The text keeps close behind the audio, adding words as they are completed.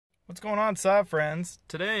What's going on, Saab friends?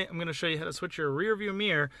 Today I'm going to show you how to switch your rear view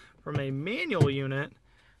mirror from a manual unit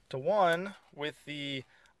to one with the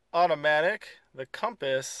automatic, the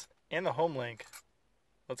compass, and the homelink.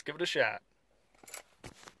 Let's give it a shot.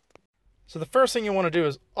 So the first thing you want to do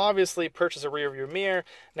is obviously purchase a rear view mirror.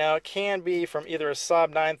 Now it can be from either a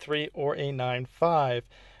Saab 9.3 or a 9.5.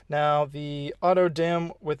 Now the auto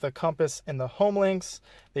dim with the compass and the homelinks,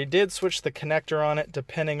 they did switch the connector on it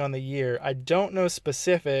depending on the year. I don't know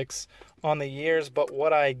specifics on the years, but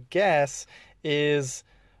what I guess is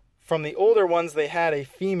from the older ones they had a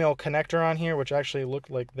female connector on here, which actually looked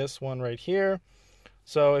like this one right here.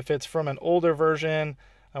 So if it's from an older version,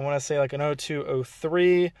 I want to say like an 02,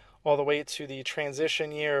 03, all the way to the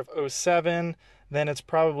transition year of 07, then it's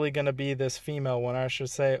probably going to be this female one. I should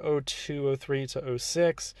say 02, 03 to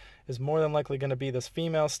 06 is more than likely going to be this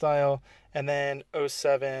female style, and then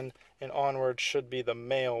 07 and onward should be the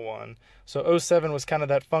male one. So 07 was kind of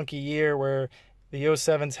that funky year where the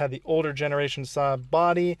 07s had the older generation Saab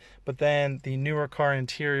body, but then the newer car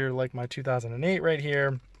interior like my 2008 right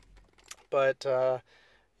here. But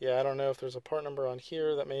yeah, I don't know if there's a part number on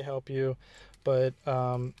here that may help you, but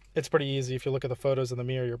it's pretty easy. If you look at the photos of the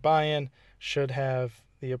mirror you're buying, should have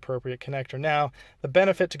the appropriate connector. Now, the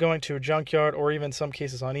benefit to going to a junkyard or even some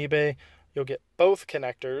cases on eBay, you'll get both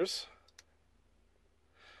connectors.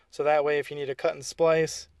 So that way, if you need to cut and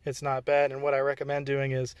splice, it's not bad. And what I recommend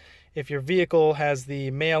doing is, if your vehicle has the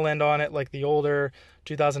male end on it, like the older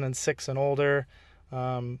 2006 and older,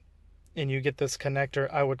 and you get this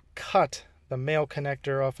connector, I would cut the male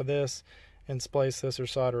connector off of this and splice this or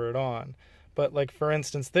solder it on. But like for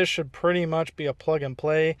instance, this should pretty much be a plug and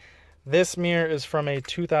play. This mirror is from a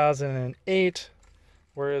 2008,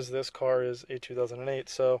 whereas this car is a 2008.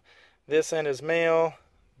 So this end is male,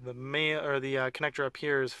 the connector up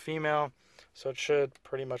here is female, so it should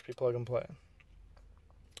pretty much be plug and play.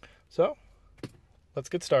 So let's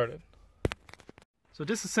get started. So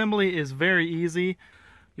disassembly is very easy.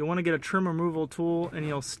 You'll want to get a trim removal tool and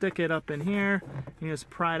you'll stick it up in here and you just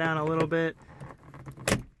pry down a little bit.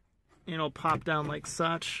 It'll pop down like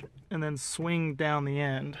such and then swing down the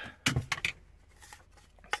end.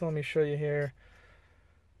 So let me show you here.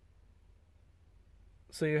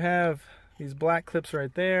 So you have these black clips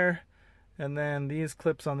right there, and then these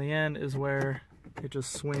clips on the end is where it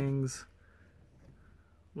just swings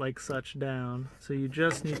like such down. So you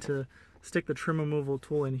just need to stick the trim removal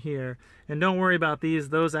tool in here, and don't worry about these.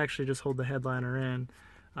 Those actually just hold the headliner in.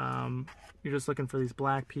 You're just looking for these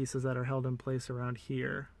black pieces that are held in place around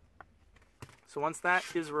here. So once that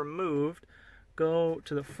is removed, go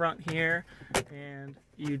to the front here, and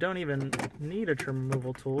you don't even need a trim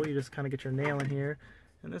removal tool. You just kind of get your nail in here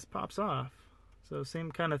and this pops off. So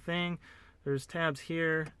same kind of thing. There's tabs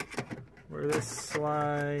here where this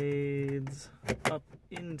slides up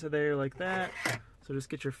into there like that. So just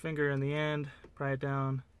get your finger in the end, pry it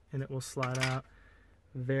down, and it will slide out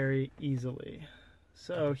very easily.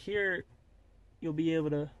 So here you'll be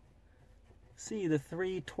able to see the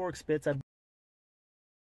 3 Torx bits. I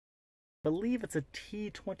believe it's a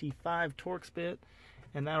T25 Torx bit,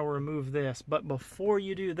 and that'll remove this. But before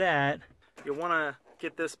you do that, you'll want to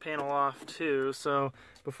get this panel off too. So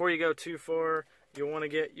before you go too far, you'll want to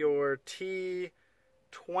get your T20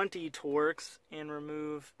 Torx and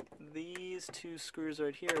remove these 2 screws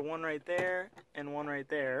right here, one right there and one right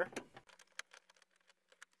there.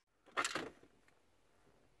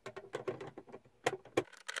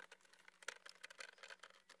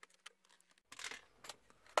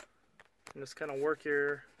 And just kind of work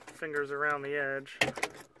your fingers around the edge,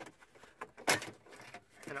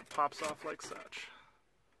 and it pops off like such.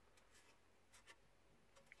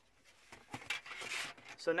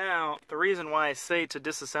 So now, the reason why I say to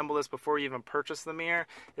disassemble this before you even purchase the mirror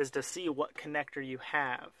is to see what connector you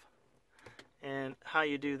have. And how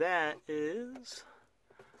you do that is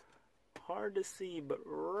hard to see, but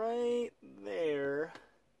right there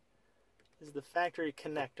is the factory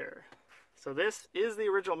connector. So this is the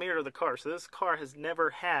original mirror of the car. So this car has never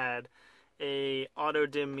had a auto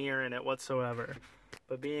dim mirror in it whatsoever.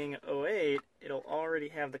 But being 08, it'll already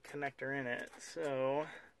have the connector in it. So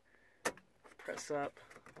press up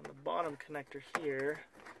on the bottom connector here,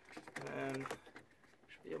 and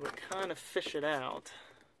should be able to kind of fish it out.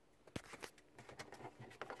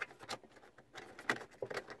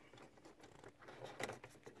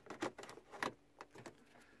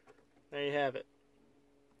 There you have it.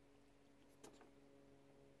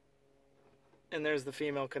 And there's the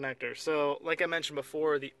female connector. So like I mentioned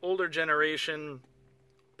before, the older generation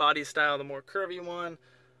body style, the more curvy one,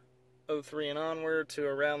 03 and onward to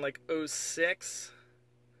around like 06,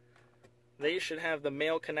 they should have the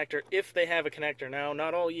male connector if they have a connector. Now,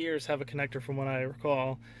 not all years have a connector from what I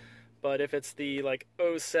recall, but if it's the like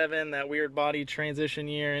 07, that weird body transition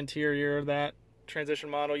year, interior year, that transition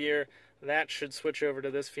model year, that should switch over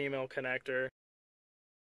to this female connector.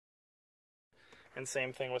 And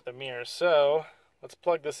same thing with the mirror. So let's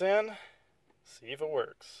plug this in, see if it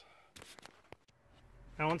works.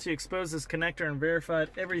 Now once you expose this connector and verify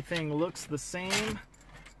everything looks the same,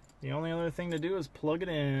 the only other thing to do is plug it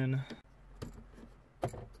in.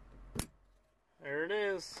 There it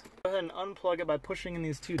is. Go ahead and unplug it by pushing in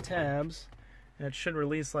these two tabs, and it should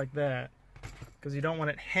release like that, because you don't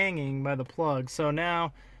want it hanging by the plug. So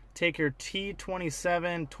now take your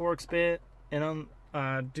T27 Torx bit and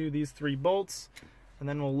do these 3 bolts, and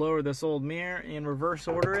then we'll lower this old mirror and reverse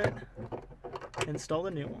order it, install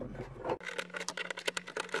the new one.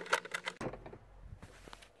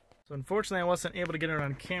 So unfortunately I wasn't able to get it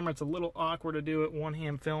on camera. It's a little awkward to do it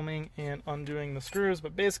one-hand filming and undoing the screws,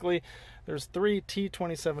 but basically there's 3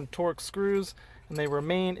 T27 Torx screws, and they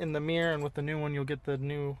remain in the mirror, and with the new one you'll get the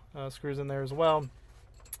new screws in there as well.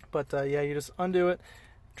 But yeah, you just undo it,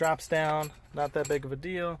 drops down, not that big of a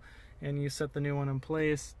deal, and you set the new one in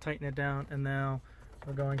place, tighten it down, and now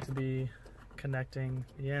we're going to be connecting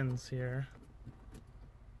the ends here.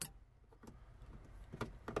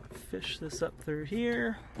 Fish this up through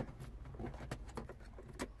here.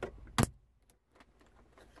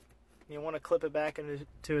 You want to clip it back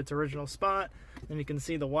into its original spot, and you can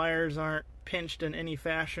see the wires aren't pinched in any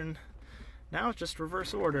fashion. Now it's just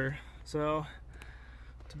reverse order. So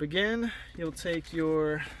to begin, you'll take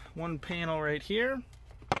your one panel right here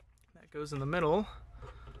that goes in the middle,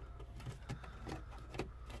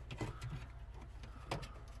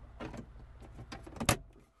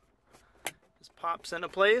 just pops into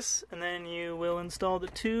place, and then you will install the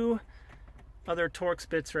 2 other Torx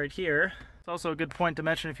bits right here. It's also a good point to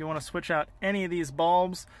mention, if you want to switch out any of these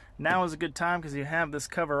bulbs, now is a good time because you have this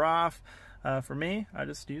cover off. For me, I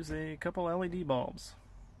just use a couple LED bulbs.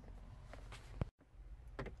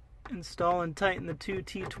 Install and tighten the 2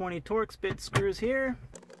 T20 Torx bit screws here.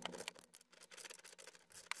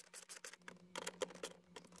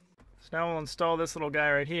 So now we'll install this little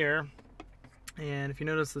guy right here. And if you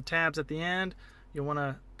notice the tabs at the end, you'll want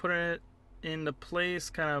to put it into place,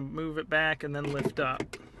 kind of move it back, and then lift up.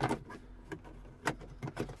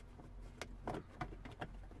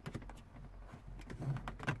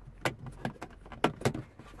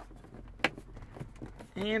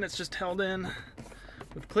 And it's just held in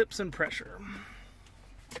with clips and pressure.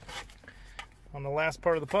 On the last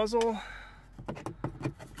part of the puzzle,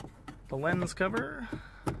 the lens cover.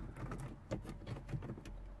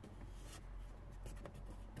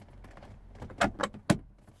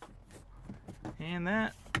 And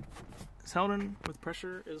that is held in with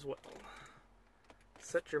pressure as well.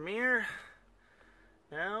 Set your mirror.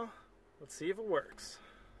 Now, let's see if it works.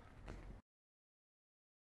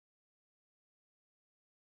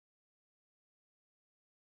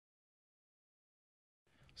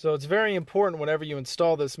 So it's very important whenever you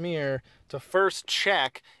install this mirror to first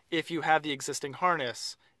check if you have the existing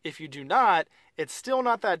harness. If you do not, it's still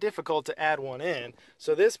not that difficult to add one in.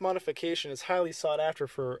 So this modification is highly sought after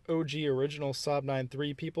for OG original Saab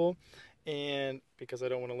 9.3 people. And because I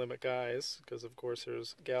don't want to limit guys, because of course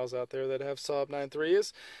there's gals out there that have Saab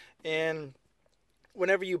 9.3s. And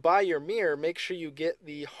whenever you buy your mirror, make sure you get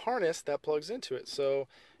the harness that plugs into it. So,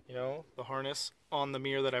 you know, the harness on the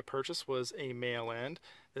mirror that I purchased was a male end.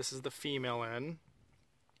 This is the female end.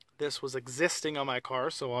 This was existing on my car,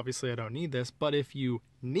 so obviously I don't need this. But if you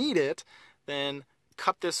need it, then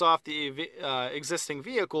cut this off the existing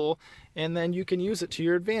vehicle, and then you can use it to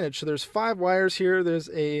your advantage. So there's 5 wires here. There's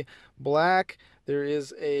a black, there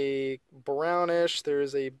is a brownish, there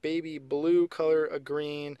is a baby blue color, a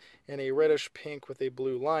green, and a reddish pink with a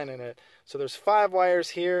blue line in it. So there's 5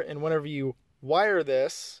 wires here, and whenever you wire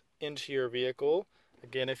this into your vehicle,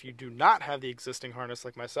 again, if you do not have the existing harness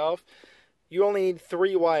like myself, you only need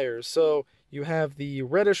 3 wires. So you have the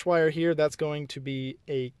reddish wire here, that's going to be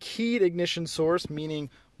a keyed ignition source, meaning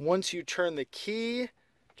once you turn the key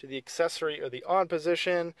to the accessory or the on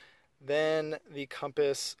position, then the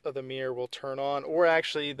compass of the mirror will turn on, or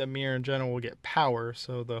actually the mirror in general will get power,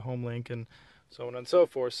 so the homelink and so on and so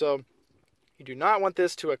forth. So you do not want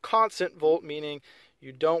this to a constant volt, meaning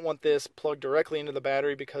you don't want this plugged directly into the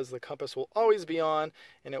battery, because the compass will always be on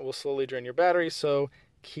and it will slowly drain your battery. So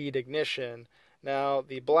keyed ignition. Now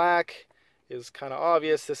the black is kind of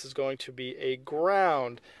obvious. This is going to be a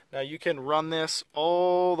ground. Now you can run this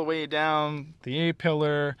all the way down the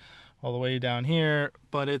A-pillar, all the way down here,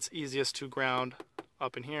 but it's easiest to ground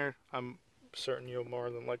up in here. I'm certain you'll more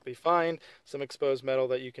than likely find some exposed metal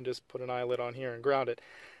that you can just put an eyelet on here and ground it.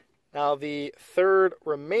 Now the third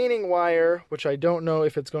remaining wire, which I don't know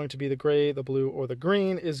if it's going to be the gray, the blue, or the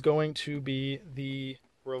green, is going to be the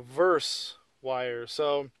reverse wire.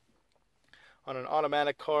 So on an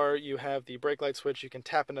automatic car, you have the brake light switch, you can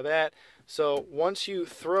tap into that. So once you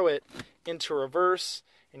throw it into reverse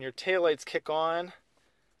and your taillights kick on,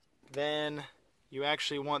 then you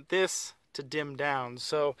actually want this to dim down.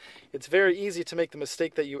 So it's very easy to make the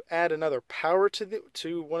mistake that you add another power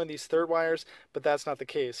to one of these third wires, but that's not the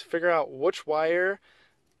case. Figure out which wire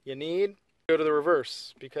you need, go to the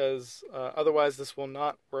reverse, because otherwise this will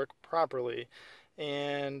not work properly.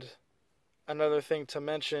 And another thing to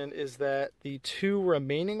mention is that the 2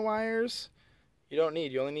 remaining wires you don't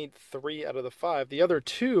need. You only need 3 out of the 5. The other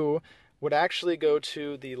 2 would actually go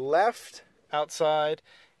to the left outside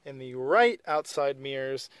and the right outside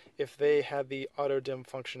mirrors if they had the auto dim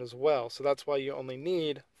function as well. So that's why you only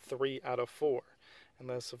need 3 out of 4.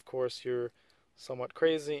 Unless, of course, you're somewhat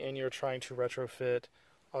crazy and you're trying to retrofit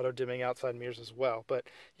auto dimming outside mirrors as well. But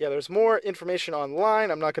yeah, there's more information online.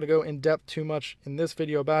 I'm not going to go in depth too much in this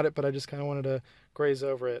video about it, but I just kind of wanted to graze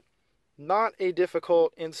over it. Not a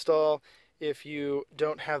difficult install if you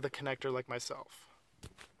don't have the connector like myself.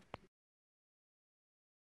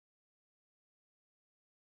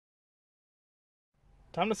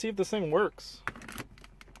 Time to see if this thing works.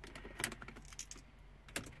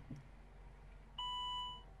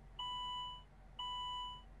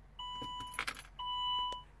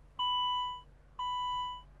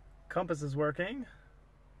 Compass is working.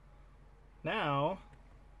 Now,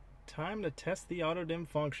 time to test the auto dim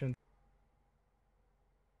function.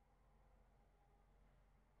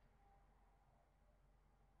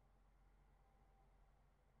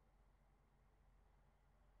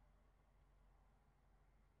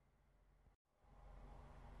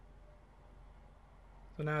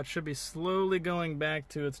 So now it should be slowly going back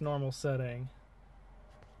to its normal setting.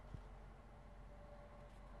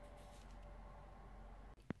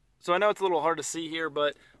 So I know it's a little hard to see here,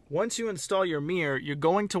 but once you install your mirror, you're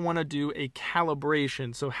going to want to do a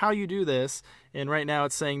calibration. So how you do this, and right now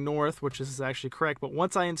it's saying north, which is actually correct, but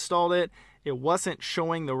once I installed it, it wasn't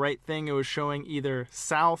showing the right thing. It was showing either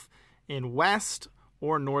south and west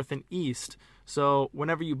or north and east. So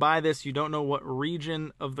whenever you buy this, you don't know what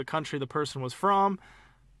region of the country the person was from,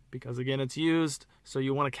 because again, it's used, so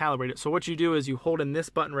you want to calibrate it. So what you do is you hold in this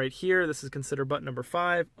button right here. This is considered button number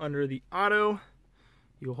 5 under the auto.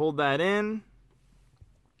 You hold that in,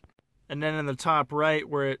 and then in the top right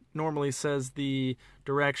where it normally says the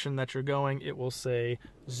direction that you're going, it will say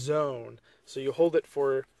zone. So you hold it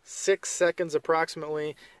for 6 seconds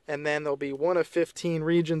approximately, and then there'll be one of 15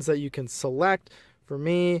 regions that you can select. For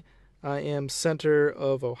me, I am center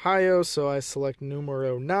of Ohio, so I select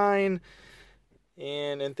numero 9.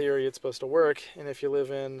 And in theory, it's supposed to work. And if you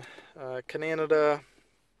live in Canada,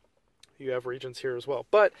 you have regions here as well.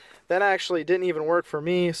 But that actually didn't even work for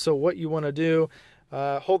me. So what you want to do,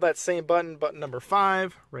 hold that same button, button number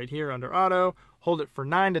 5, right here under auto. Hold it for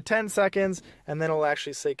 9 to 10 seconds, and then it'll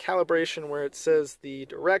actually say calibration where it says the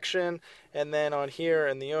direction. And then on here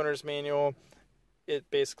in the owner's manual, it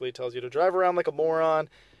basically tells you to drive around like a moron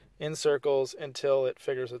in circles until it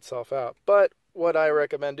figures itself out. But what I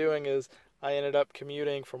recommend doing is I ended up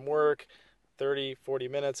commuting from work 30-40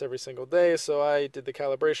 minutes every single day, so I did the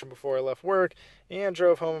calibration before I left work and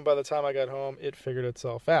drove home, and by the time I got home it figured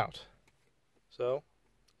itself out. So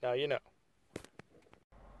now you know.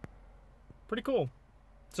 Pretty cool.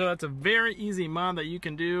 So that's a very easy mod that you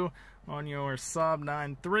can do on your Saab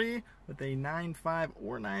 9.3 with a 9.5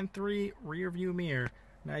 or 9.3 rear view mirror.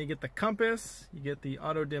 Now you get the compass, you get the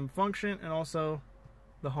auto dim function, and also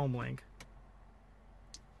the homelink.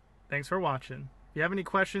 Thanks for watching. If you have any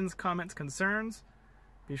questions, comments, concerns,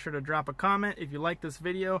 be sure to drop a comment. If you like this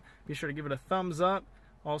video, be sure to give it a thumbs up.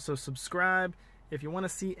 Also subscribe. If you want to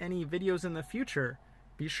see any videos in the future,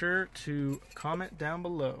 be sure to comment down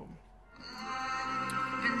below.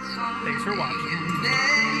 Thanks for watching.